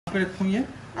पे रखूं ये?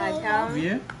 आज हम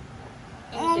ये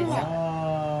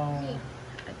वाह,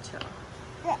 अच्छा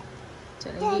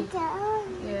चलो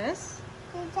यस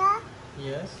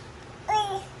यस।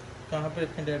 कहाँ पे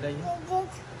रखें डैडा ये?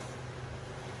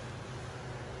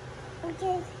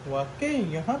 वाकई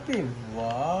यहाँ पे?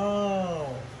 वाह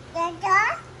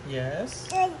यस।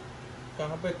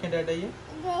 कहाँ पे रखें डैडा ये?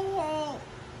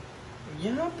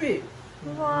 यहाँ पे?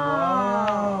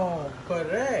 वाह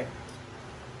करेक्ट।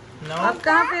 नाउ आप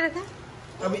कहाँ पे रखें?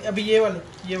 अभी ये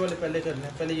वाले पहले कर लें।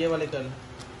 पहले ये वाले कर लें।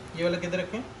 ये वाला किधर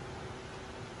रखें?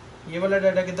 ये वाला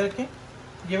डाटा किधर रखें?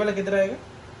 ये वाला किधर आएगा?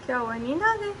 क्या हुआ, नींद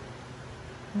आ गई?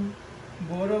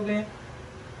 बोर हो गए।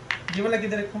 ये वाला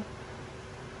किधर रखूं?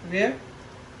 Where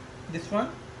this one?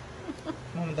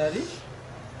 मोहम्मदारी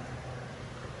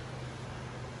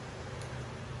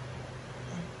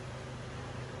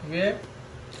wear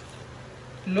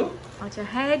look. अच्छा,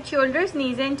 head shoulders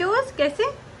knees and toes. कैसे?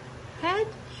 Head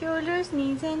shoulders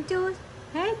knees and toes,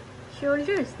 head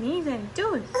shoulders knees and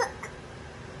toes.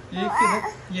 ये किधर?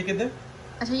 ये किधर?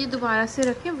 अच्छा, ये दोबारा से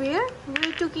रखें।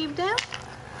 Where to keep them?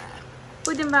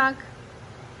 Put them back.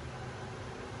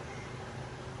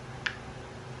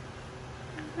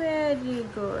 Very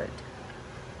good.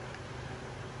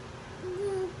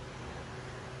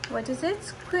 What is it?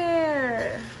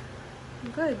 Square.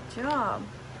 Good job.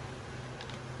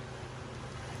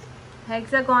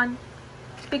 Hexagon.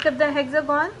 Pick up the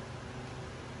hexagon.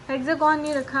 Hexagon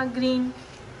नहीं रखा, green.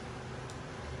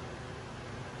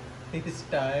 It is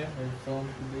time from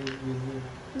today with you.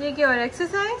 ये क्या और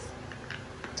exercise?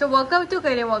 So workout तो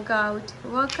करें, workout.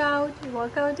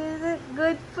 Workout is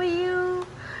good for you.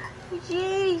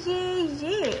 Yeah.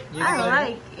 I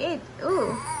like it. Ooh.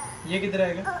 ये किधर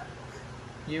आएगा?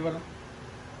 ये वाला?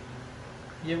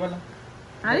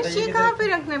 अरे ये कहाँ पे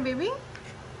रखना है बेबी?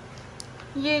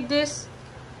 ये दिस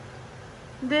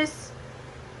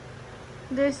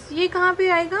ये कहाँ पे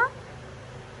आएगा?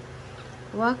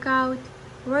 Workout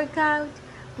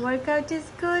is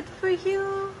good for you.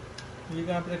 ये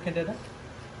कहाँ पे रखें दादा?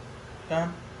 कहाँ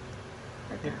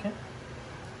रखें?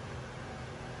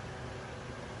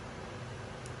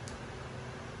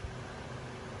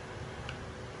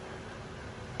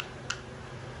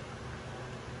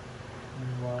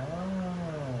 Wow.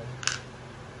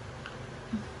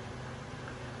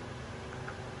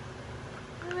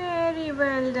 Very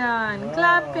well done. Wow,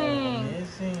 Clapping.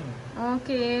 amazing.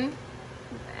 Okay.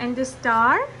 And the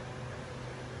star?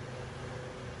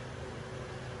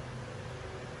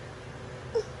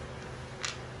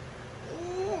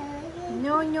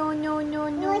 No.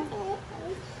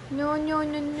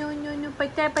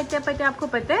 पता है, आपको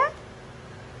पता है?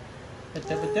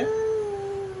 पता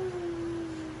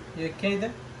ये क्या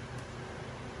इधर?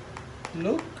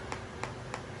 Look.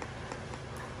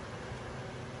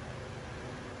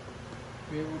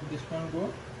 Where would this one go?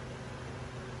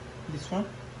 This one?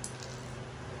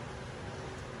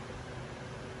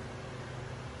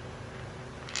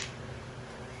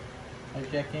 I'm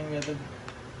checking whether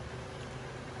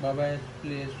Baba has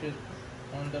placed it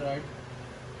on the right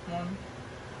one.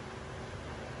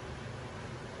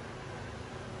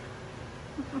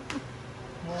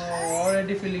 Oh,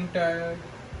 already feeling tired.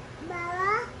 Baba?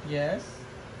 Yes?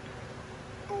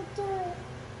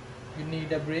 You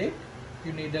need a break?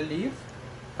 You need a leave?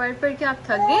 पढ़ के आप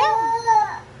थक गए?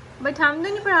 But हम तो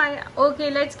नहीं पढ़ा रहे। Okay,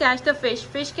 let's catch the fish.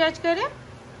 Fish catch करें?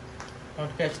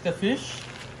 Not catch the fish?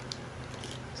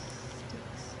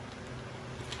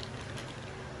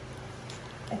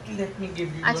 Okay, let me give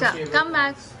you अच्छा, your favorite come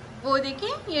back. ones. वो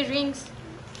देखें, ये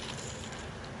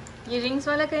रिंग्स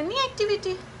वाला करनी है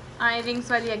एक्टिविटी। आए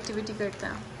रिंग्स वाली एक्टिविटी करता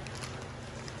है।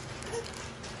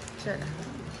 चलो,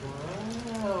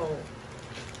 Wow.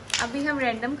 अभी हम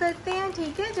रैंडम करते हैं,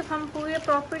 ठीक है? जब हम पूरे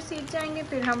प्रॉपर सीख जाएंगे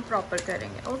फिर हम प्रॉपर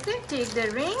करेंगे। Okay, take the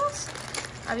rings.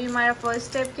 अभी हमारा फर्स्ट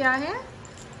स्टेप क्या है?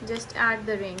 Just add the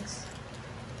rings.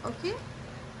 Okay,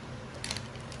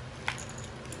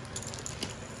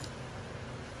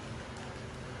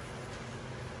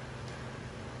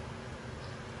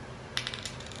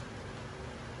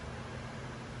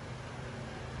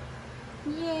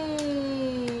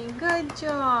 Yay! Good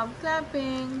job.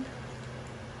 Clapping.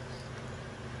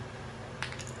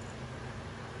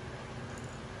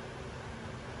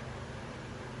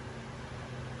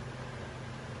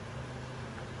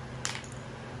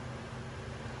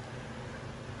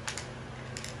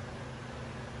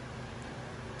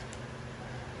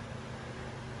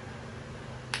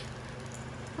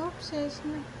 Oops,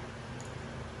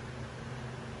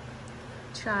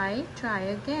 Try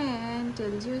again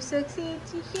till you succeed.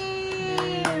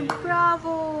 Yay!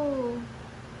 Bravo!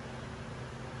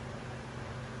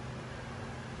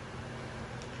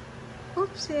 Oops.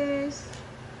 sis.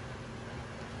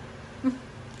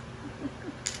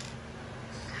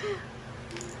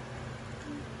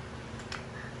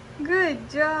 Good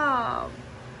job.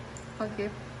 Okay.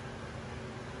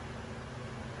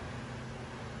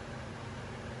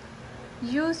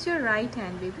 Use your right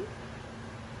hand, baby.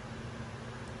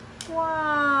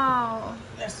 Wow.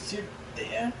 Let's sit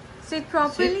there. Sit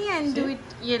properly and do sit. it.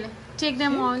 Ye le. Take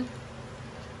them Sit. all.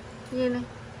 Ye le.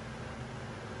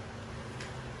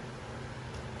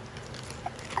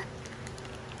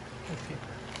 Okay.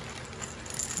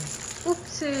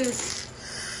 Oops. sis.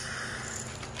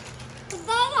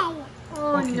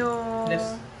 Oh Okay. no.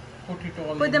 Let's put it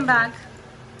all. Put them back.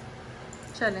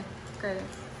 Chale. Kare.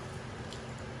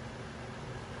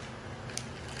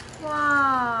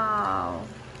 Wow.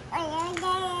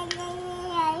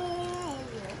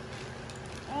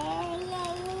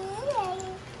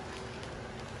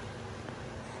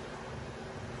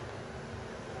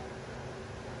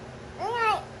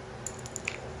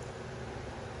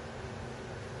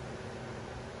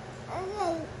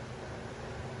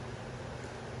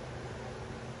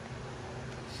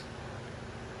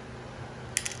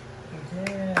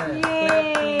 Yeah.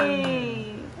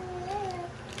 Yay.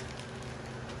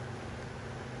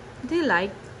 Do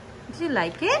you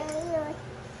like it?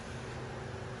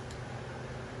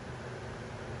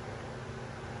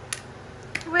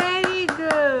 Very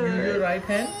good. Use your right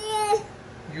hand.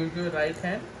 Use your right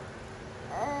hand.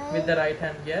 With the right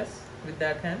hand, yes. With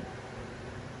that hand.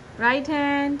 Right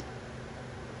hand.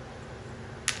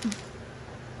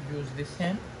 Use this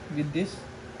hand. With this.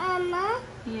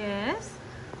 Yes.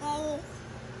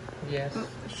 Yes.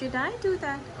 Should I do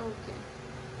that?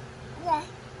 Okay.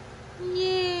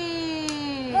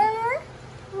 Yay.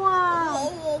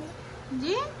 Wow.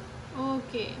 Yeah?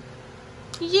 Okay.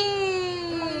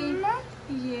 Yay.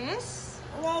 Yes.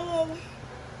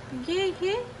 Yeah,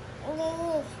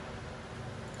 yeah.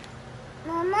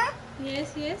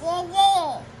 Yes, yes.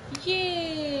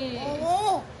 Yay.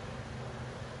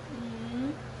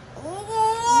 Mm.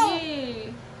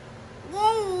 Yay.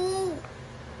 Mm.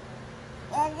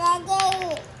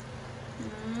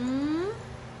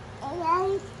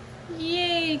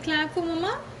 Yay. Clap for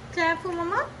mama. Clap for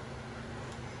mama.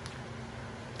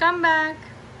 Come back.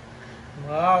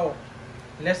 Wow.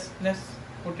 Let's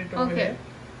put it over Okay. here.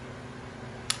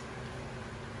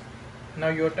 Now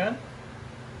your turn.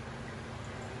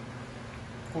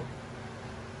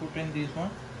 Put in this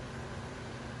one.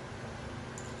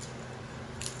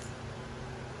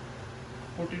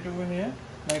 Put it over here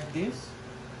like this.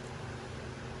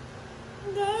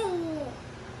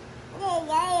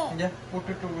 Yeah, put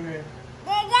it over here.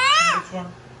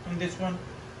 In this one.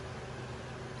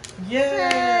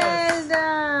 Yes. Well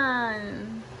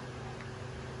done.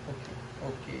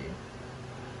 Okay.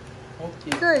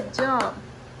 Good job.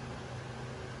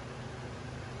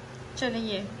 चलो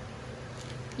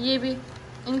ये भी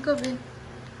इनको भी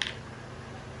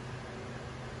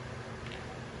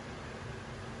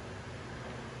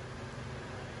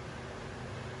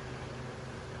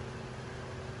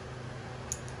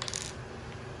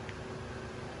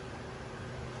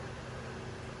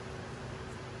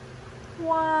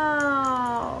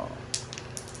Wow.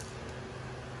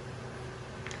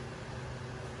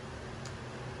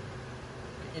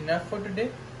 Enough for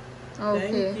today.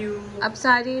 Okay. Thank you. अब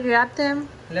सारी wrap them.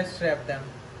 Let's wrap them.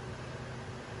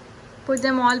 Put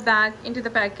them all back into the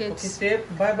package. Okay, say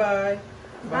bye bye.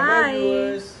 Bye.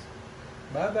 Viewers.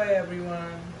 Bye bye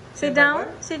everyone. Sit down.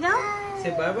 Sit down.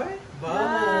 Say bye bye. Bye.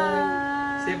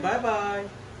 Bye. Say bye bye.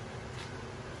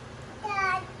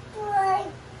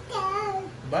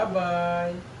 Bye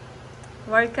bye.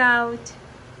 Workout.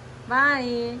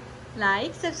 Bye.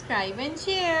 Like, subscribe and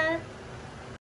share.